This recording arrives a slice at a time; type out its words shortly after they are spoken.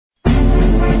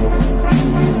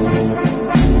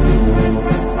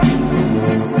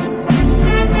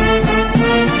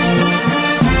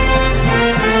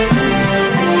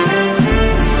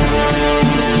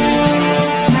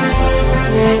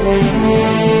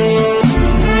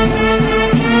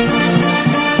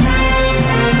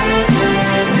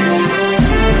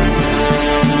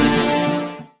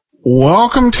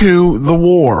Welcome to The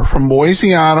War from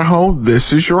Boise, Idaho.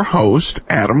 This is your host,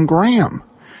 Adam Graham.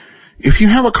 If you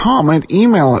have a comment,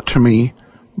 email it to me,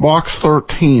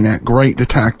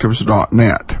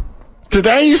 box13@greatdetectives.net.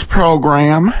 Today's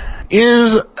program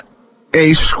is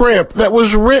a script that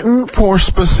was written for a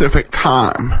specific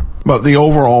time, but the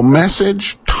overall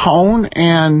message, tone,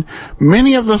 and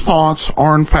many of the thoughts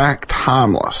are in fact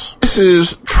timeless. This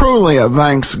is truly a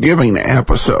Thanksgiving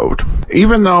episode,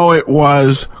 even though it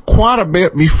was quite a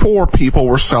bit before people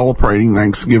were celebrating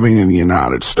Thanksgiving in the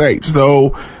United States,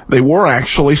 though they were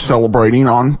actually celebrating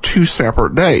on two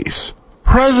separate days.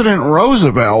 President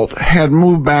Roosevelt had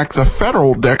moved back the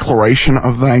federal declaration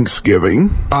of Thanksgiving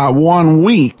by 1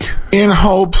 week in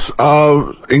hopes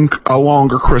of a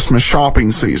longer Christmas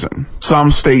shopping season.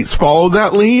 Some states followed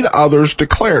that lead, others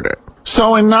declared it.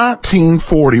 So in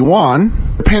 1941,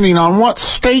 depending on what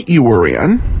state you were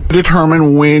in,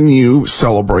 determine when you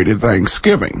celebrated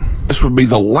Thanksgiving. This would be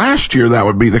the last year that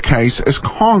would be the case, as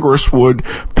Congress would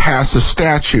pass a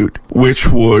statute which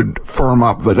would firm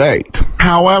up the date.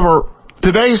 However,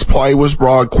 today's play was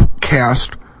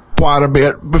broadcast quite a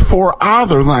bit before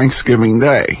either Thanksgiving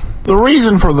Day. The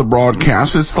reason for the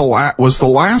broadcast was the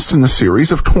last in the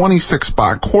series of 26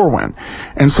 by Corwin,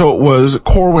 and so it was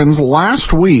Corwin's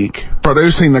last week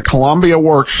producing the Columbia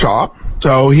Workshop,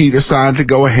 so he decided to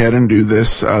go ahead and do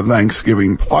this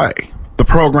Thanksgiving play. The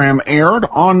program aired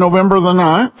on November the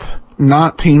 9th,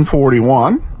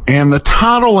 1941, and the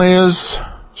title is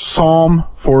Psalm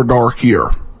for a Dark Year.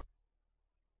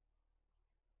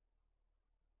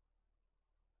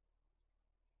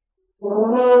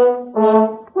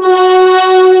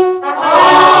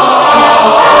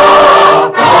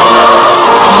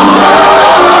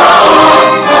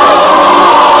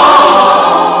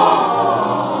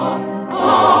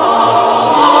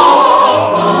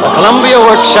 Columbia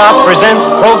Workshop presents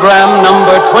program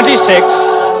number 26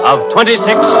 of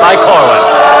 26 by Corwin.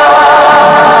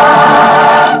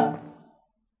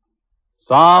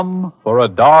 Psalm for a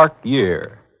Dark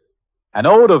Year. An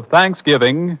ode of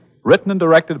thanksgiving, written and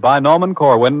directed by Norman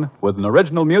Corwin, with an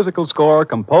original musical score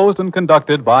composed and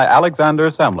conducted by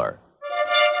Alexander Semler.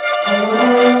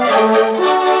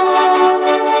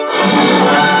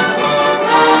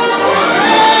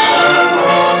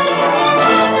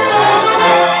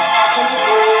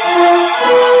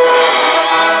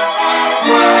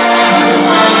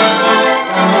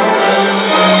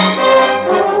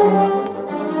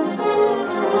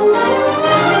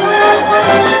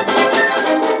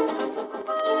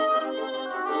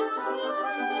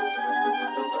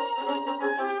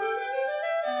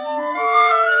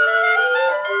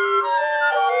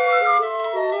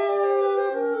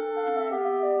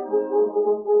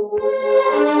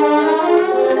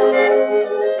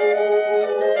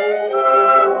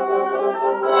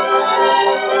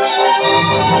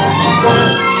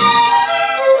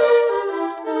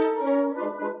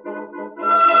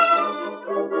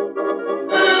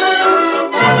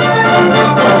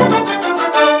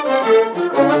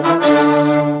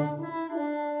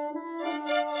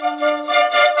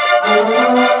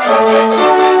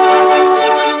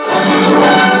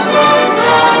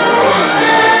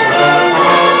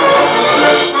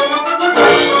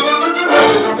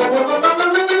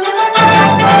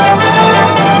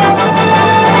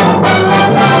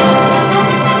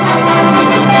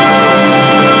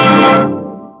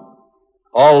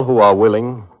 All who are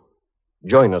willing,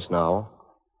 join us now,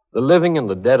 the living and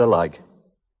the dead alike.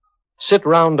 Sit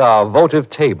round our votive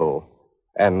table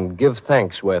and give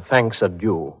thanks where thanks are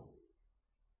due.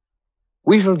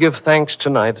 We shall give thanks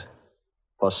tonight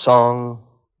for song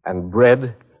and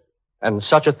bread and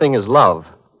such a thing as love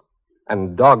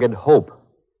and dogged hope,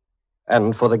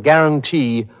 and for the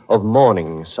guarantee of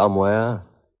morning somewhere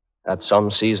at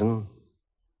some season.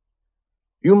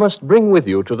 You must bring with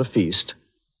you to the feast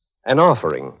an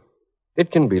offering.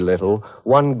 It can be little,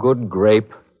 one good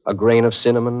grape, a grain of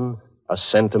cinnamon, a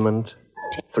sentiment,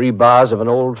 3 bars of an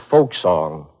old folk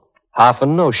song, half a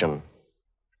notion,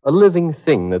 a living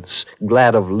thing that's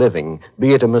glad of living,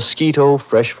 be it a mosquito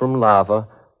fresh from lava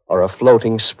or a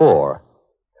floating spore.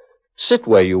 Sit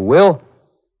where you will.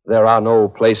 There are no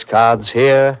place cards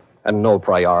here and no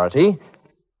priority.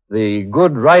 The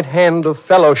good right hand of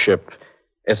fellowship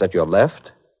is at your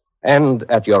left, and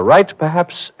at your right,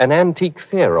 perhaps, an antique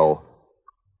pharaoh,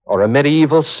 or a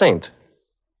medieval saint,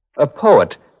 a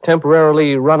poet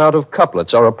temporarily run out of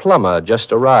couplets, or a plumber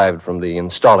just arrived from the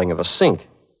installing of a sink.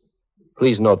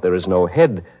 Please note there is no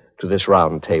head to this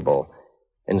round table.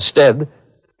 Instead,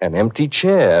 an empty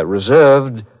chair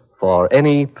reserved for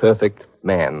any perfect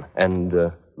man,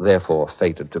 and therefore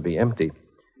fated to be empty.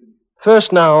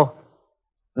 First now,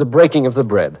 the breaking of the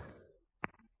bread.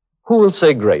 Who will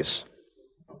say grace?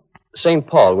 St.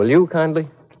 Paul, will you kindly?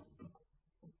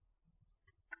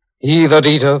 He that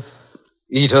eateth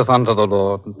unto the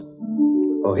Lord,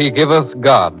 for he giveth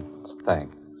God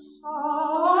thanks.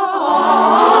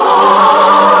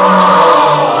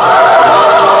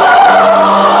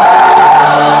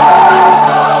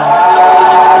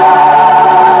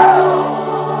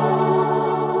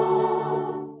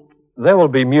 There will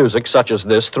be music such as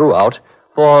this throughout,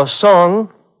 for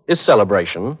song is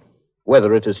celebration,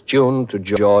 whether it is tuned to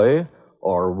joy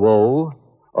or woe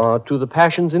or to the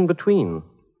passions in between.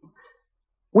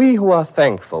 We who are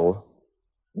thankful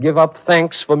give up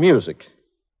thanks for music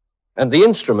and the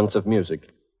instruments of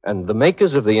music and the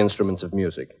makers of the instruments of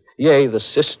music. Yea, the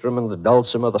sistrum and the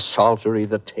dulcimer, the psaltery,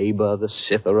 the tabor, the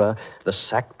cithara, the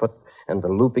sackbut, and the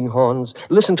looping horns.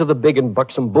 Listen to the big and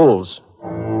buxom bulls.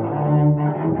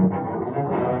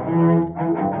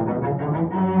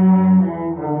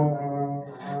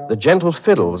 The gentle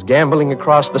fiddles gamboling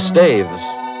across the staves.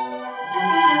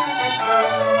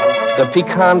 The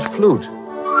piquant flute.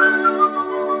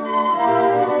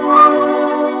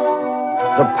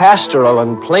 The pastoral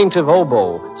and plaintive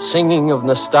oboe, singing of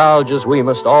nostalgias we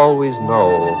must always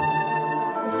know.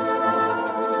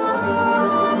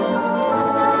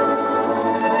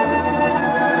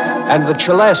 And the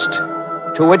celeste,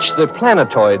 to which the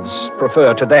planetoids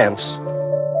prefer to dance.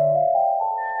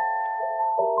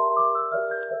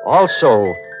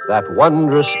 Also, that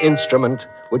wondrous instrument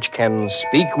which can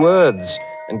speak words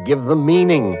and give them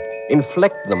meaning,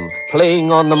 inflect them,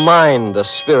 playing on the mind a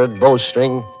spirit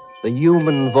bowstring, the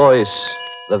human voice,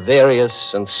 the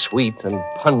various and sweet and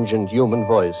pungent human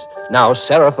voice, now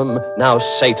seraphim, now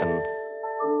Satan.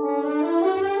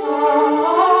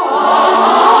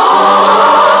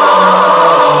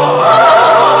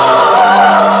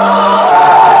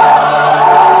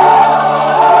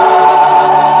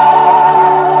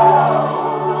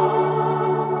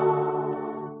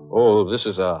 This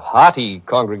is a hearty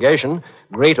congregation.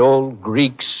 Great old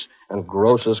Greeks and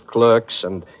grocers' clerks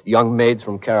and young maids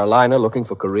from Carolina looking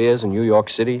for careers in New York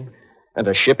City, and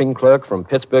a shipping clerk from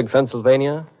Pittsburgh,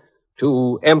 Pennsylvania,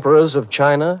 2 emperors of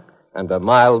China, and a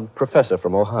mild professor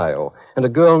from Ohio, and a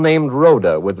girl named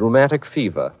Rhoda with rheumatic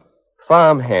fever,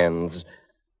 farm hands,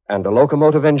 and a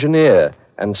locomotive engineer,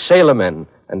 and sailormen,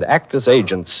 and actors'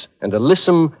 agents, and a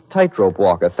lissom tightrope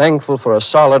walker thankful for a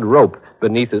solid rope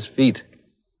beneath his feet.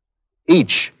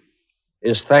 Each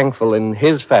is thankful in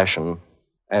his fashion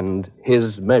and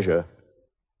his measure.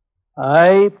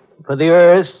 I, for the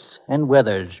earth and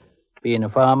weathers, being a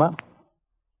farmer,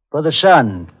 for the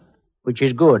sun, which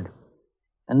is good,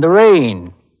 and the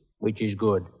rain, which is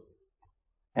good,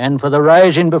 and for the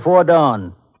rising before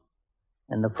dawn,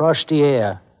 and the frosty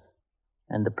air,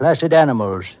 and the placid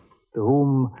animals, to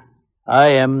whom I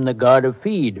am the god of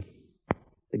feed,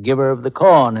 the giver of the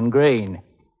corn and grain.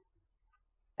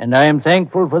 And I am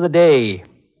thankful for the day,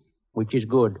 which is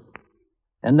good,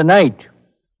 and the night,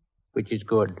 which is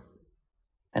good,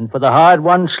 and for the hard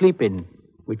one sleeping,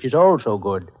 which is also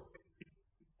good.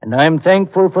 And I am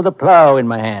thankful for the plow in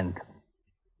my hand,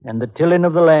 and the tilling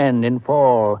of the land in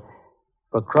fall,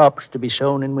 for crops to be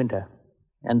sown in winter,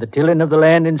 and the tilling of the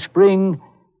land in spring,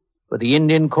 for the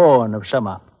Indian corn of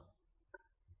summer.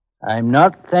 I am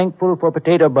not thankful for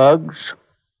potato bugs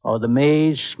or the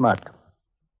maize smut,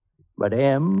 but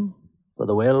am for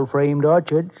the well-framed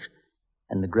orchards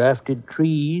and the grafted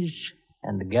trees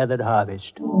and the gathered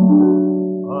harvest.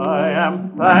 I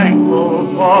am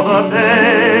thankful for the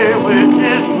day which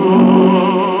is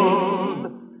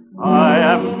good. I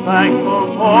am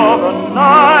thankful for the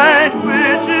night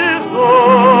which is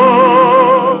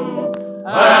good.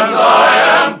 And I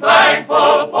am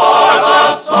thankful for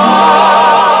the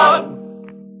sun.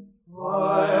 I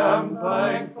am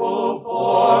thankful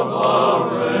for the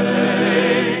rain.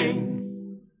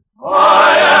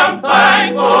 I am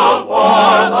thankful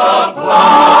for the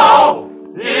plow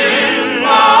in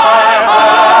my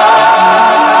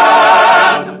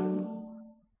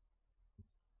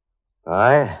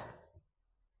hand.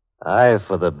 I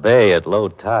for the bay at low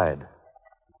tide.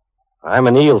 I'm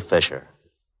an eel fisher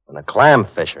and a clam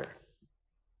fisher.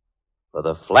 For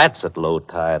the flats at low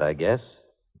tide, I guess,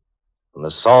 and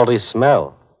the salty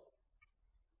smell.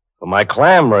 For my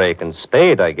clam rake and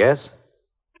spade, I guess,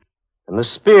 and the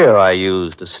spear I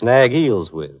use to snag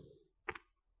eels with,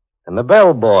 and the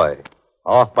bellboy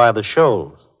off by the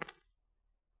shoals.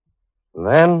 And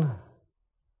then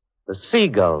the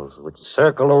seagulls which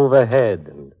circle overhead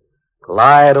and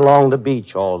glide along the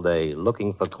beach all day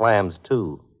looking for clams,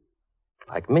 too,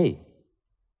 like me.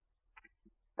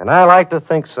 And I like to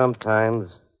think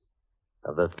sometimes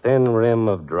of the thin rim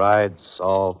of dried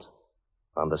salt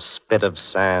on the spit of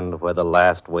sand where the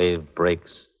last wave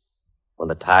breaks, when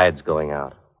the tide's going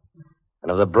out,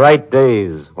 and of the bright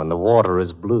days when the water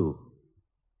is blue,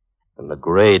 and the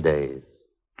gray days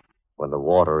when the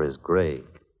water is gray.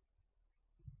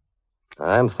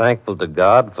 I'm thankful to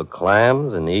God for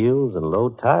clams and eels and low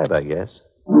tide, I guess.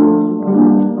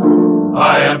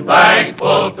 I am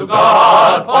thankful to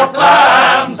God for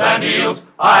clams and eels.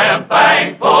 I am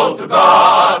thankful to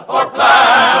God for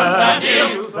clams and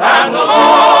eels and the low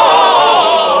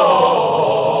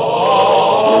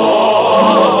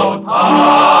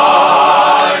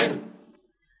tide.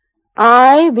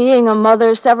 I, being a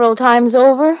mother several times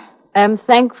over, am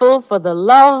thankful for the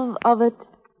love of it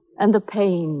and the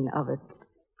pain of it,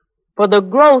 for the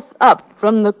growth up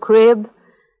from the crib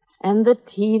and the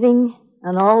teething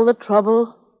and all the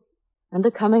trouble and the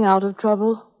coming out of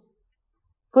trouble,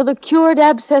 for the cured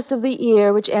abscess of the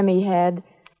ear which Emmy had,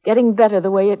 getting better the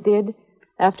way it did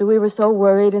after we were so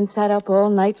worried and sat up all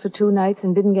night for 2 nights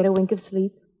and didn't get a wink of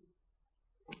sleep.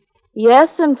 Yes,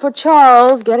 and for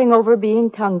Charles getting over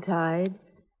being tongue-tied,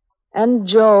 and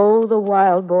Joe, the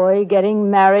wild boy,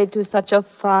 getting married to such a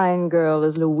fine girl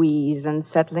as Louise and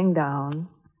settling down.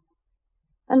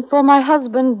 And for my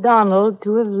husband, Donald,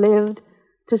 to have lived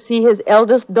to see his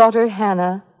eldest daughter,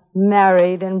 Hannah,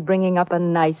 married and bringing up a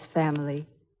nice family.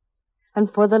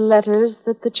 And for the letters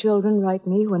that the children write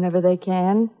me whenever they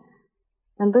can,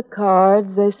 and the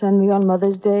cards they send me on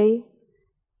Mother's Day,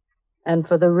 and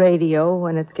for the radio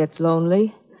when it gets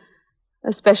lonely,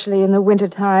 especially in the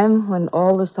wintertime when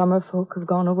all the summer folk have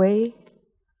gone away.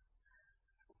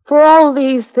 For all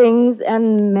these things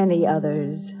and many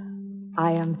others,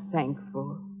 I am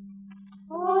thankful.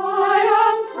 I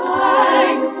am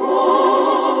thankful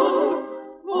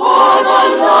for the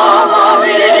love of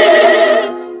it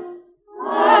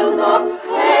and the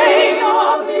pain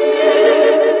of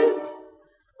it.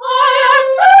 I am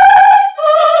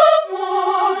thankful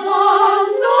for the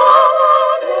love of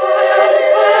it and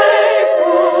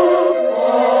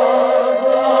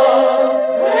the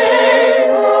pain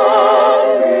of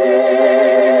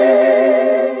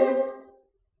it.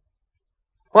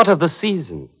 What of the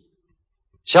seasons?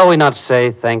 Shall we not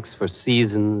say thanks for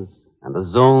seasons and the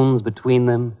zones between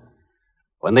them,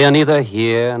 when they are neither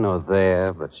here nor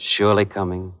there, but surely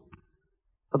coming?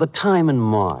 For the time in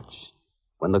March,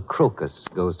 when the crocus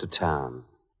goes to town,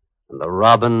 and the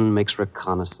robin makes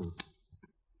reconnaissance,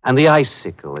 and the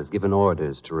icicle is given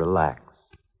orders to relax.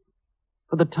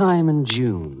 For the time in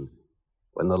June,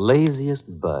 when the laziest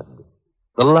bud,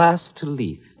 the last to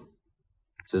leaf,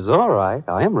 says, all right,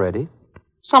 I am ready.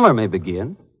 Summer may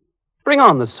begin. Bring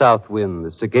on the south wind,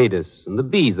 the cicadas, and the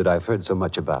bees that I've heard so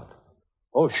much about.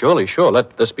 Oh, surely, sure.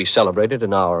 Let this be celebrated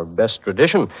in our best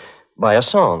tradition by a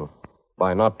song.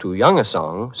 By not too young a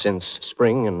song, since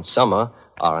spring and summer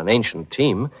are an ancient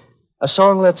team. A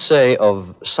song, let's say,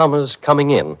 of summer's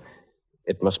coming in.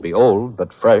 It must be old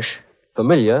but fresh,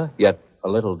 familiar, yet a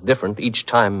little different each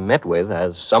time met with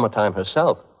as summertime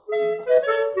herself.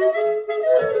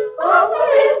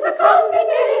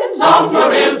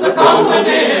 Summer is a coming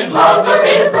in, summer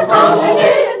is a coming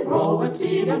in. Grow and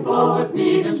seed and blow and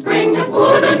feed and spring and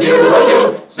wood and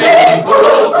you, sing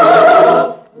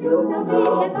hoo-hoo. You can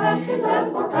blow it, basket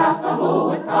and forecast, a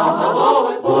blow it, come, a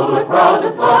blow it, full of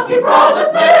crowded, flocky,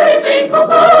 crowded, merry, sing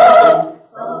hoo-hoo.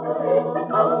 Summer is a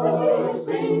coming in,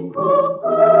 sing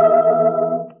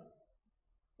hoo-hoo.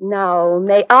 Now,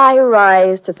 may I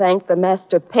rise to thank the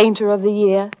master painter of the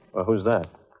year? Well, who's that?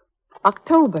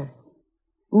 October.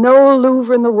 No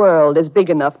Louvre in the world is big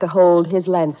enough to hold his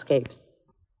landscapes.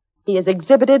 He is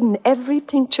exhibited in every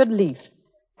tinctured leaf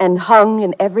and hung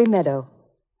in every meadow.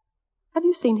 Have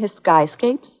you seen his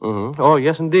skyscapes? Mm-hmm. Oh,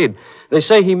 yes, indeed. They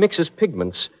say he mixes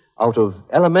pigments out of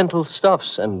elemental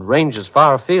stuffs and ranges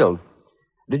far afield.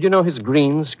 Did you know his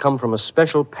greens come from a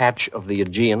special patch of the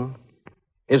Aegean?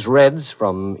 His reds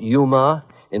from Yuma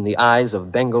in the eyes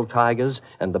of Bengal tigers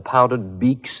and the powdered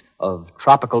beaks of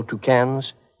tropical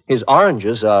toucans? His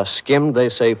oranges are skimmed, they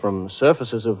say, from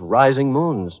surfaces of rising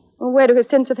moons. Well, where do his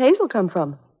tints of hazel come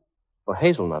from? Or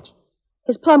hazelnuts.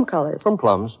 His plum colors? From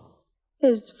plums.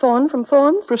 His fawn from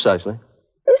fawns? Precisely.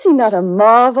 Is he not a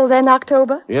marvel, then,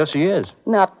 October? Yes, he is.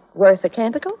 Not worth a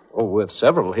canticle? Oh, with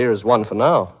several. Here is one for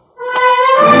now.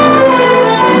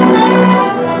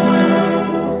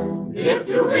 If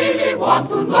you really want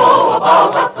to know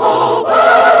about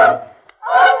October,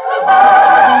 ask the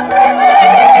birds, they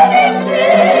really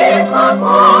sing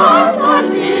upon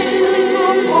the hill.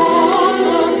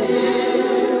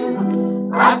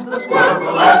 Ask the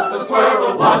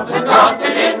squirrel what has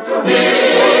gotten into him.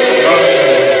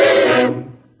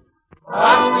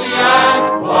 Ask the ant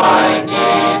why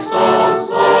he's so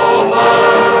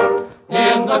sober.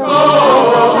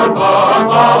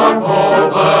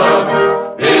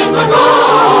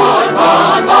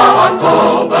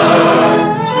 October.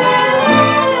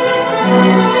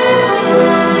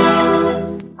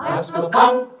 Ask the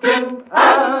pumpkin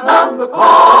and the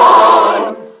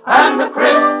corn and the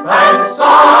crisp and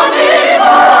sunny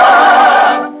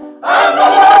earth and the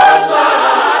woodland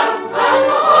and the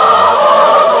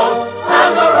house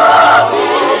and the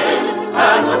rabbits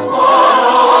and the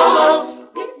squirrels.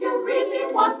 If you really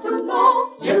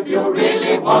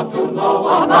want to know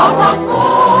about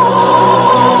October.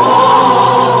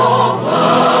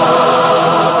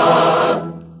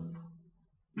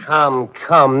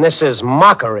 Come, this is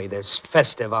mockery, this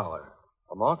festive hour.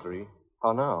 A mockery?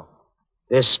 How now?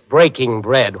 This breaking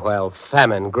bread while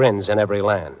famine grins in every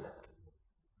land.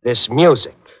 This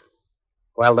music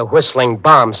while the whistling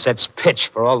bomb sets pitch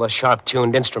for all the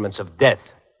sharp-tuned instruments of death.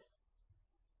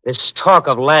 This talk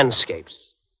of landscapes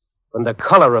when the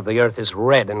color of the earth is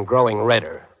red and growing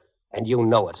redder, and you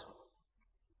know it.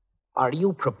 Are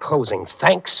you proposing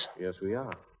thanks? Yes, we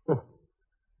are.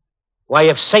 Why,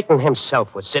 if Satan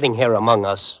himself was sitting here among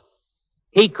us,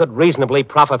 he could reasonably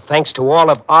proffer thanks to all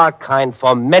of our kind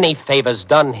for many favors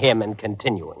done him and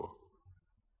continuing.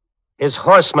 His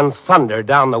horsemen thunder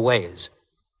down the ways.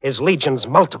 His legions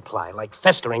multiply like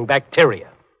festering bacteria.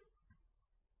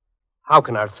 How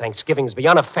can our thanksgivings be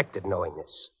unaffected knowing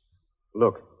this?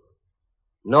 Look,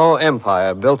 no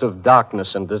empire built of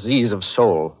darkness and disease of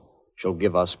soul shall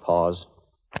give us pause.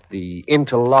 The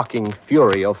interlocking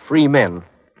fury of free men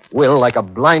will, like a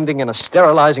blinding and a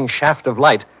sterilizing shaft of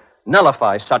light,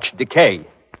 nullify such decay.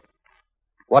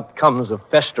 What comes of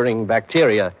festering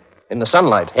bacteria in the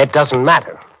sunlight? It doesn't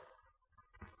matter.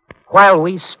 While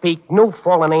we speak, new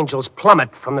fallen angels plummet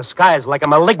from the skies like a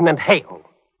malignant hail.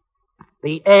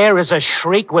 The air is a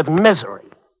shriek with misery.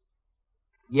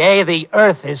 Yea, the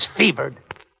earth is fevered.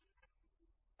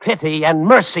 Pity and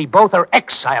mercy both are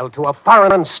exiled to a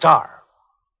foreign star.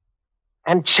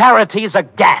 And charity's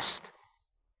aghast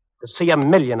to see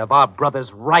 1,000,000 of our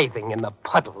brothers writhing in the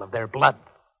puddle of their blood.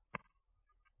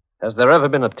 Has there ever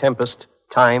been a tempest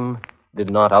time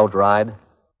did not outride?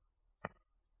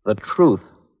 The truth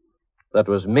that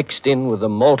was mixed in with the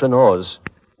molten ores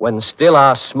when still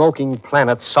our smoking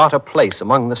planet sought a place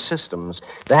among the systems,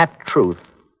 that truth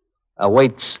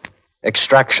awaits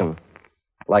extraction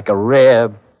like a rare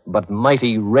but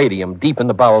mighty radium deep in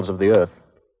the bowels of the earth.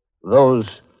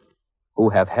 Those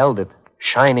who have held it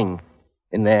shining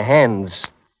in their hands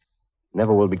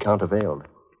never will be countervailed.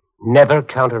 Never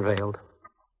countervailed.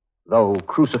 Though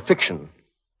crucifixion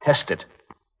test it,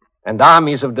 and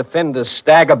armies of defenders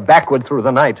stagger backward through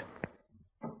the night.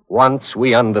 Once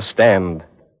we understand,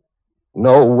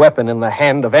 no weapon in the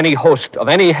hand of any host of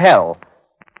any hell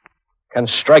can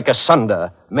strike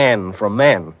asunder man from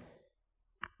man.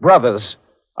 Brothers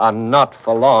are not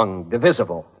for long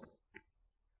divisible.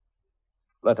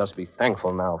 Let us be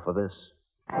thankful now for this.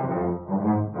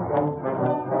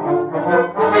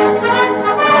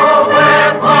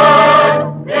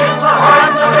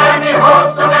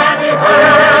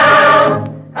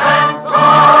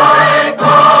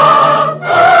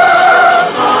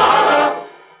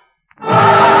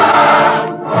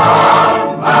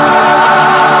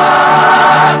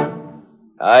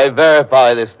 I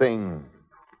verify this thing.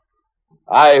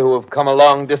 I who have come a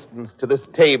long distance to this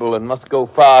table and must go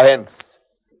far hence.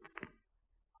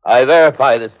 I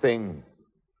verify this thing,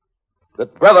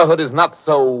 that brotherhood is not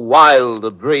so wild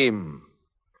a dream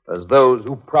as those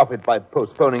who profit by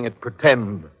postponing it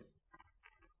pretend.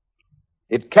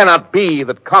 It cannot be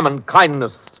that common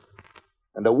kindness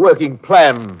and a working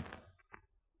plan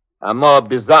are more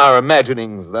bizarre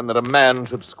imaginings than that a man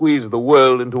should squeeze the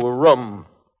world into a room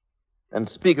and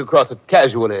speak across it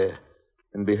casually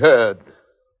and be heard.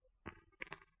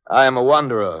 I am a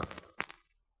wanderer,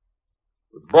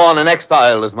 was born in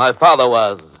exile as my father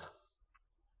was,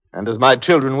 and as my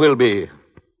children will be.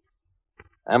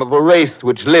 I am of a race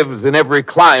which lives in every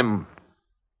clime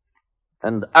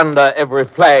and under every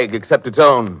flag except its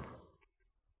own.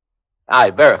 I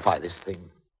verify this thing.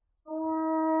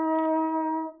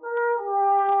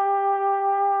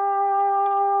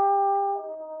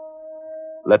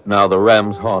 Let now the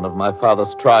ram's horn of my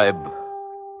father's tribe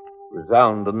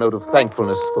resound a note of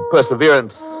thankfulness for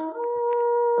perseverance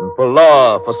and for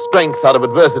law, for strength out of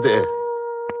adversity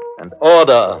and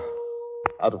order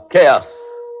out of chaos.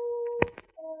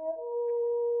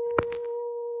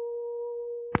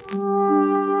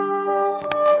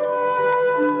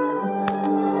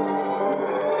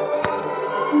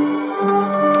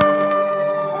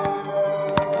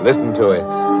 Listen to it.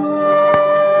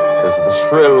 As the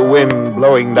shrill wind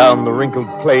blowing down the wrinkled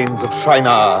plains of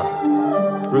Shinar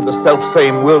through the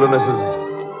selfsame wildernesses,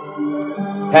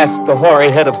 past the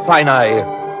hoary head of Sinai,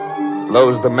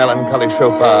 blows the melancholy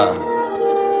shofar.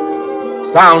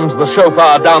 Sounds the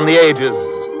shofar down the ages.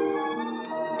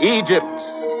 Egypt,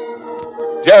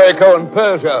 Jericho and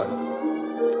Persia,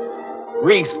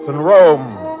 Greece and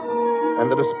Rome,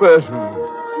 and the dispersion,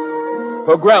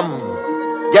 pogrom,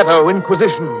 ghetto,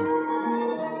 inquisition,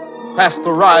 past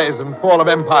the rise and fall of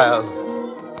empires,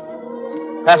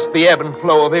 past the ebb and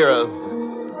flow of eras,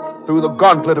 through the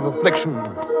gauntlet of affliction,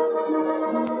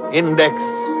 index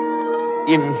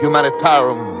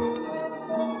inhumanitarum,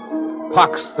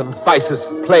 pox and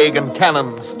phthisis, plague and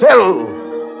cannon, still,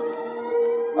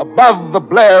 above the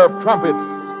blare of trumpets,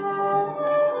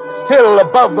 still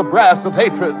above the brass of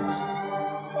hatred,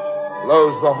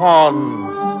 blows the horn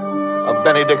of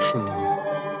benedictions.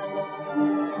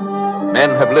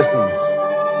 Men have listened.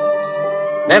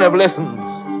 Men have listened.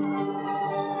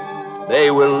 They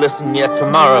will listen yet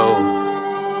tomorrow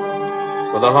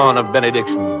for the horn of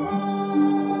benediction.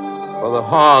 For the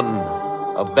horn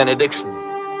of benediction.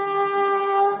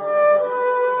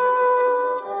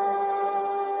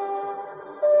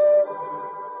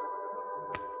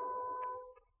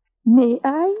 May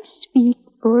I speak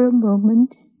for a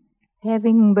moment,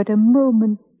 having but a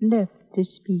moment left to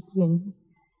speak in?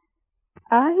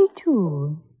 I,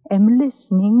 too, am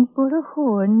listening for a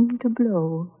horn to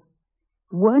blow,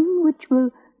 one which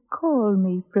will call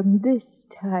me from this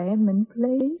time and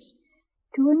place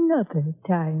to another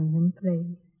time and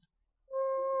place.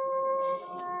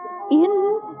 In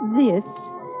this,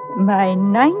 my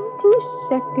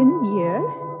 92nd year,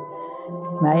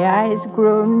 my eyes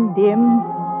grown dim,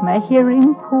 my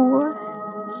hearing poor,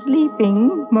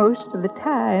 sleeping most of the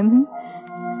time,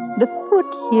 the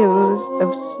foothills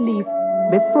of sleep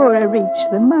before I reach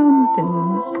the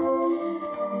mountains.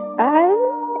 I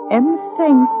am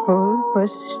thankful for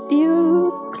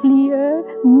still, clear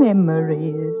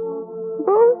memories,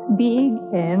 both big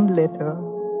and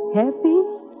little, happy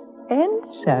and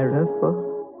sorrowful.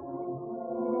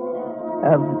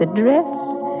 Of the dress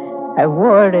I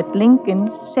wore at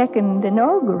Lincoln's second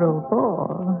inaugural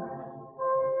ball.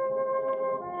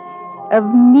 Of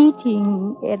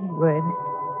meeting Edward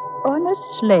on a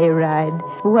sleigh ride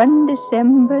one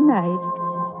December night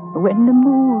when the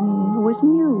moon was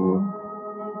new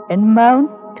and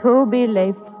Mount Toby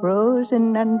lay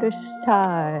frozen under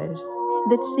stars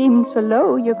that seemed so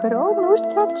low you could almost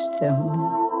touch them.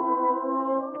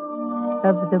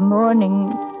 Of the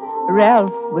morning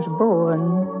Ralph was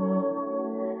born.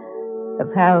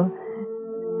 Of how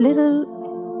little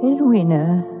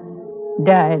Edwina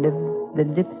died of the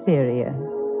diphtheria.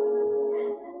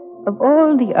 Of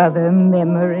all the other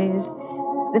memories,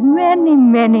 the many,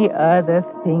 many other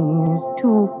things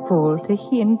too full to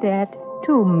hint at,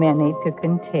 too many to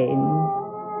contain.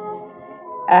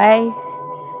 I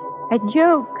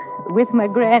joke with my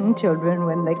grandchildren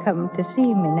when they come to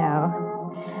see me now.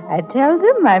 I tell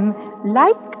them I'm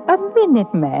like a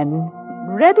Minuteman,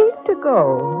 ready to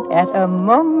go at a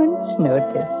moment's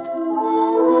notice.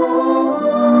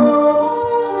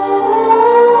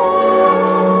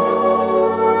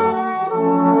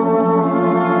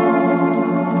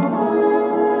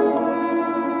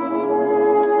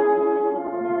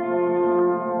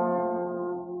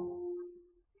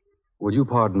 Would you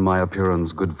pardon my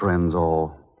appearance, good friends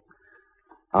all?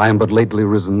 I am but lately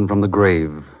risen from the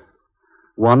grave,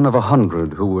 one of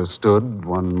 100 who were stood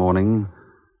one morning,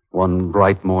 one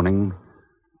bright morning,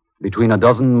 between a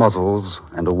dozen muzzles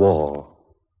and a wall.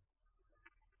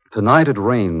 Tonight it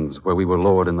rains where we were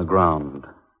lowered in the ground,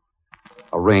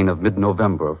 a rain of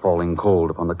mid-November falling cold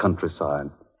upon the countryside,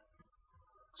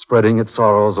 spreading its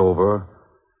sorrows over,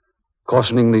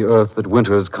 cautioning the earth that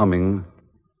winter is coming,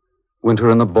 winter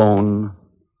in the bone,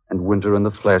 and winter in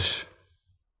the flesh,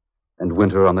 and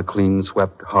winter on the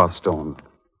clean-swept hearthstone.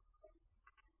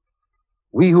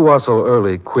 We who are so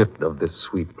early quit of this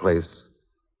sweet place,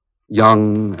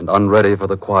 young and unready for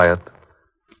the quiet,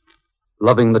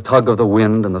 loving the tug of the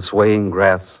wind and the swaying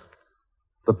grass,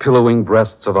 the pillowing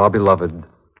breasts of our beloved, and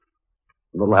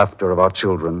the laughter of our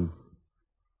children,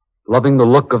 loving the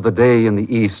look of the day in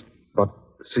the east, but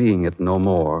seeing it no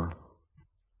more,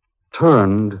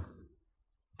 turned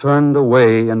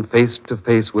away and face to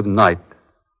face with night.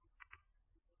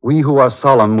 We who are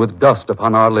solemn with dust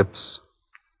upon our lips,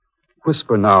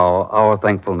 whisper now our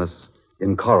thankfulness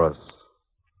in chorus,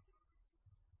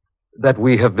 that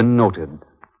we have been noted,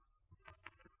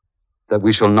 that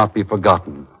we shall not be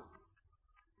forgotten,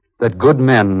 that good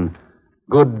men,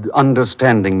 good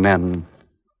understanding men,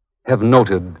 have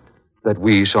noted that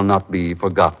we shall not be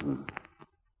forgotten.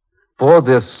 For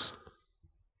this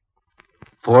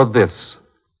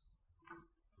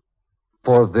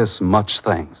much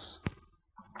thanks.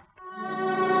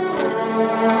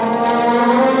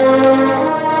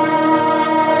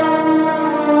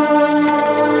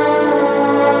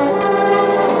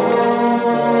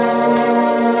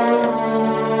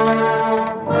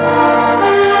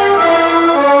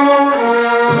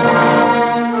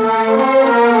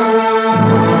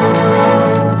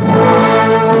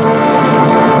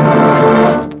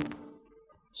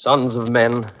 sons of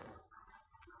men,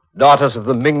 daughters of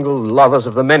the mingled lovers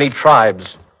of the many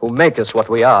tribes who make us what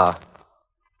we are,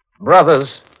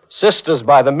 brothers, sisters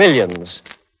by the millions,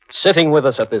 sitting with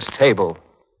us at this table,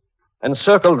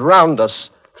 encircled round us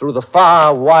through the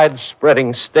far,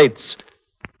 wide-spreading states.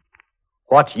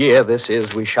 What year this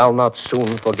is, we shall not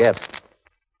soon forget.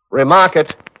 Remark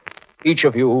it, each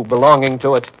of you belonging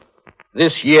to it.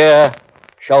 This year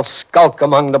shall skulk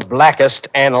among the blackest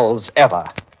annals ever,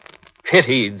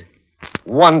 pitied,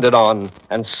 wondered on,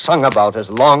 and sung about as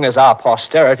long as our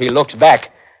posterity looks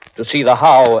back to see the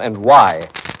how and why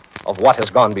of what has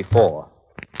gone before.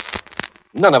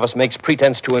 None of us makes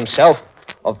pretense to himself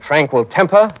of tranquil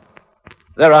temper.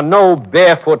 There are no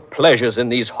barefoot pleasures in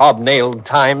these hobnailed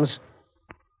times.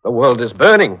 The world is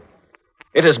burning.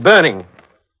 It is burning.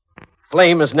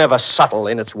 Flame is never subtle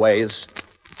in its ways.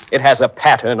 It has a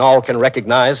pattern all can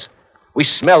recognize. We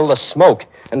smell the smoke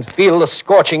and feel the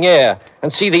scorching air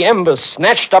and see the embers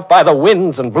snatched up by the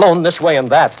winds and blown this way and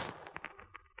that.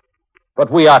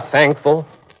 But we are thankful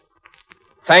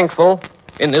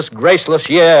in this graceless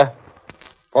year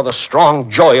for the strong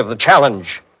joy of the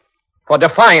challenge, for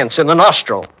defiance in the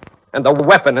nostril and the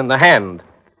weapon in the hand.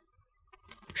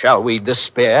 Shall we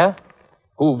despair,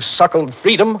 who've suckled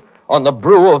freedom on the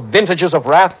brew of vintages of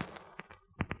wrath?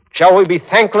 Shall we be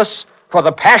thankless for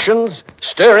the passions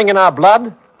stirring in our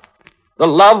blood, the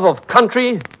love of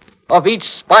country, of each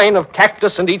spine of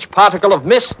cactus and each particle of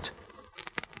mist?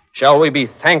 Shall we be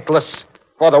thankless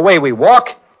for the way we walk,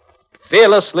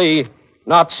 fearlessly,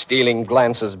 not stealing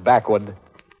glances backward,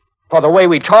 for the way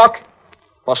we talk,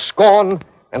 for scorn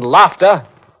and laughter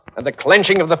and the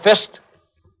clenching of the fist?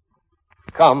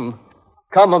 Come,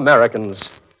 Americans,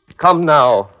 come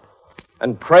now,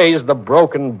 and praise the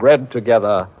broken bread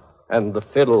together, and the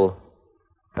fiddle,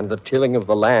 and the tilling of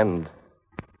the land,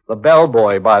 the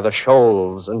bellboy by the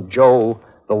shoals, and Joe,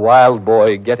 the wild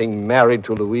boy, getting married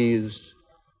to Louise.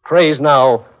 Praise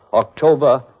now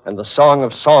October and the Song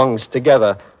of Songs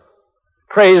together.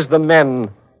 Praise the men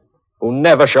who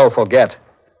never shall forget.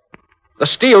 The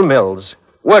steel mills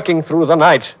working through the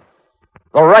night,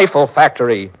 the rifle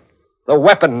factory, the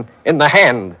weapon in the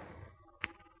hand.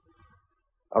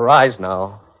 Arise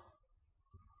now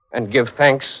and give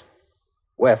thanks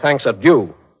where thanks are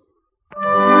due.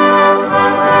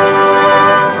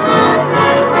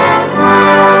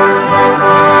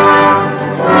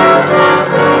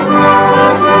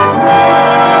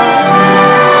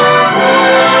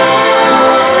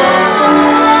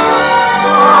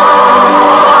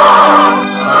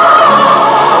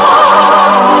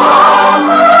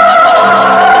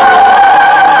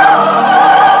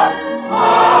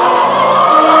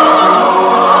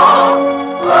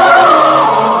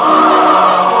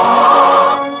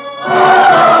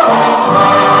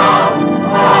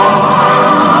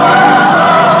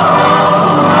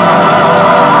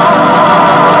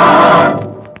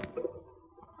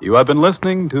 You have been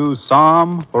listening to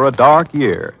Psalm for a Dark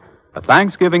Year, a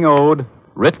Thanksgiving ode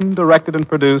written, directed, and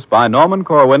produced by Norman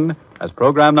Corwin as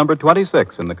program number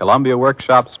 26 in the Columbia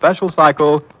Workshop special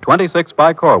cycle 26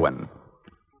 by Corwin.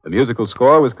 The musical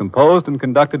score was composed and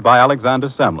conducted by Alexander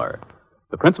Semler.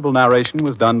 The principal narration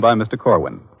was done by Mr.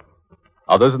 Corwin.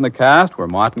 Others in the cast were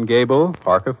Martin Gable,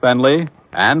 Parker Fenley,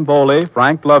 Ann Boley,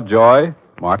 Frank Lovejoy,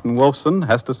 Martin Wolfson,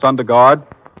 Hester Sundergaard,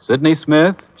 Sidney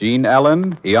Smith, Gene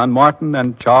Ellen, Eon Martin,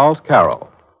 and Charles Carroll.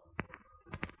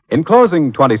 In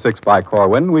closing 26 by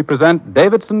Corwin, we present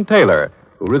Davidson Taylor,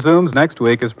 who resumes next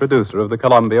week as producer of the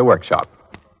Columbia Workshop.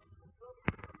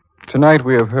 Tonight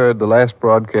we have heard the last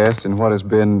broadcast in what has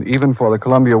been, even for the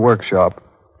Columbia Workshop,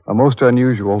 a most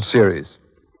unusual series.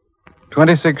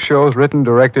 26 shows written,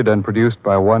 directed, and produced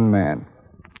by one man.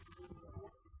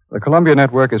 The Columbia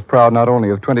Network is proud not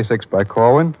only of 26 by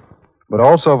Corwin, but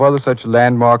also of other such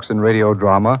landmarks in radio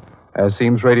drama as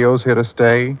Seems Radio's Here to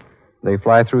Stay, They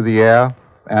Fly Through the Air,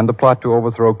 and The Plot to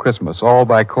Overthrow Christmas, all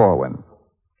by Corwin.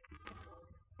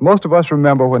 Most of us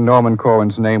remember when Norman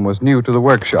Corwin's name was new to the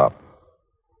workshop.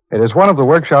 It is one of the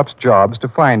workshop's jobs to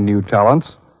find new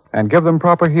talents and give them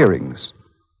proper hearings.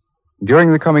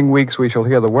 During the coming weeks, we shall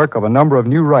hear the work of a number of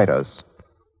new writers,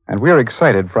 and we are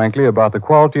excited, frankly, about the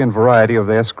quality and variety of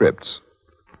their scripts.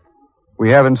 We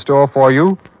have in store for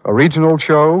you a regional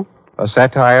show, a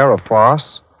satire, a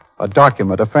farce, a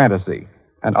document, a fantasy,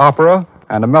 an opera,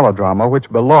 and a melodrama which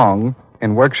belong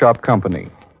in workshop company.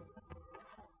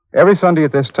 Every Sunday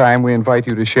at this time, we invite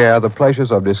you to share the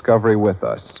pleasures of discovery with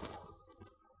us.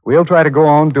 We'll try to go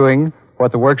on doing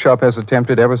what the workshop has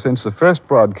attempted ever since the first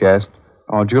broadcast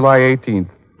on July 18th,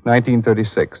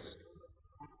 1936.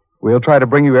 We'll try to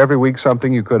bring you every week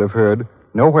something you could have heard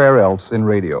nowhere else in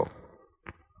radio.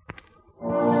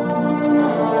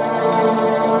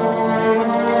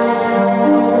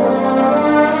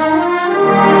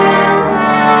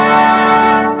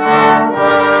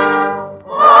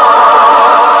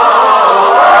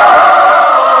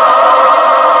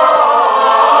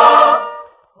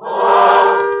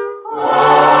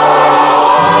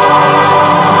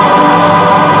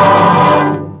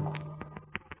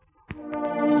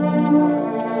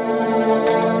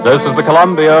 This is the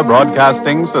Columbia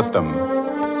Broadcasting System.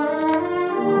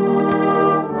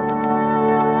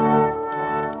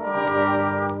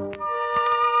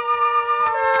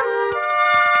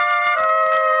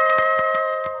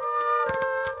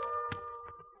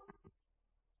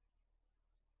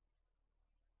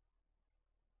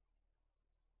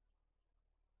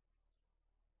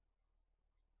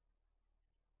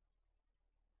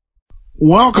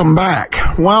 Welcome back.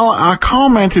 Well, I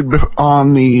commented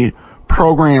on the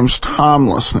program's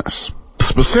timelessness.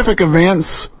 Specific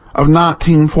events of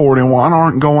 1941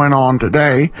 aren't going on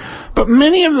today, but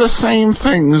many of the same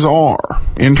things are,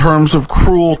 in terms of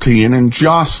cruelty and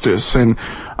injustice and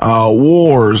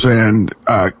wars and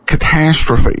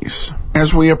catastrophes,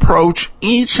 as we approach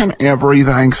each and every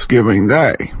Thanksgiving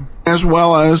Day, as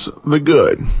well as the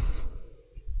good.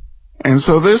 And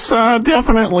so this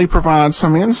definitely provides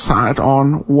some insight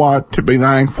on what to be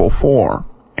thankful for.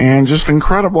 And just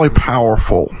incredibly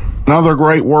powerful. Another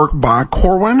great work by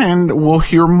Corwin, and we'll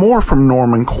hear more from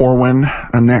Norman Corwin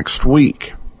next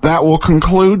week. That will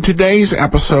conclude today's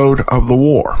episode of The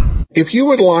War. If you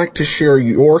would like to share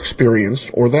your experience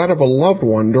or that of a loved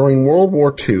one during World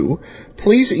War II,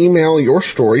 please email your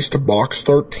stories to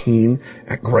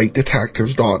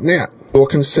box13@greatdetectives.net. We'll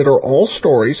consider all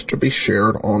stories to be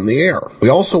shared on the air. We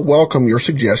also welcome your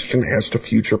suggestion as to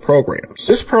future programs.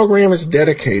 This program is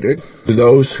dedicated to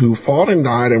those who fought and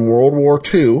died in World War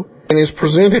II and is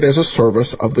presented as a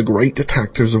service of the Great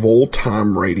Detectives of Old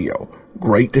Time Radio,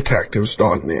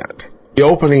 greatdetectives.net. The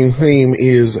opening theme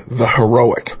is The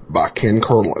Heroic by Ken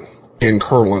Curlin,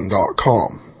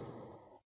 KenCurlin.com.